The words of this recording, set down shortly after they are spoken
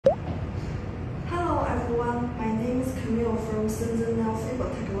Emil from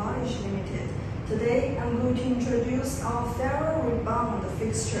Neofibo Technology Limited. Today I'm going to introduce our Ferrule Rebound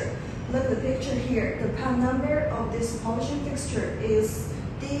fixture. Look at the picture here. The part number of this polishing fixture is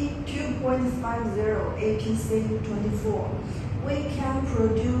D2.50APC24. We can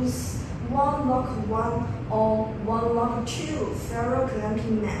produce 1 log 1 or 1 log 2 ferrule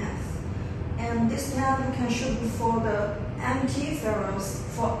clamping method. And this method can shoot for the MT ferrules,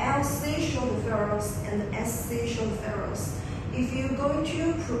 for LC short ferrules and SC short ferrules. If you're going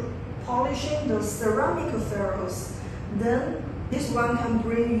to polishing the ceramic ferrules, then this one can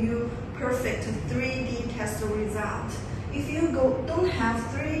bring you perfect 3D test result. If you don't have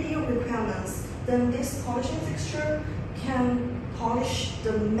 3D requirements, then this polishing fixture can polish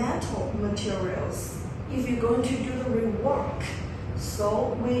the metal materials. If you're going to do the rework,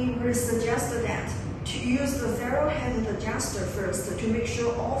 so we suggest that to use the ferrule head adjuster first to make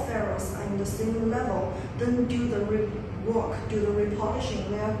sure all ferrules are in the same level, then do the rework, do the repolishing.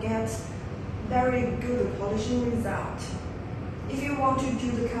 We'll get very good polishing result. If you want to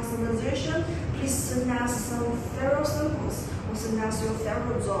do the customization, please send us some ferrule samples or send us your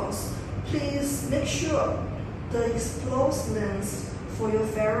ferrule zones. Please make sure the exposed length for your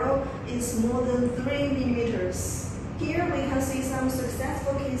ferrule is more than 3 millimeters. Here we can see some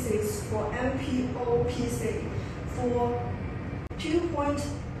successful cases for MPO-PC for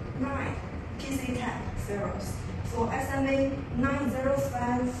 2.9 PC type ferrules, for SMA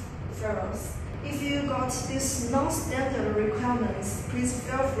 905 ferrules. If you got these non-standard requirements, please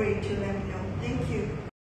feel free to let me know. Thank you.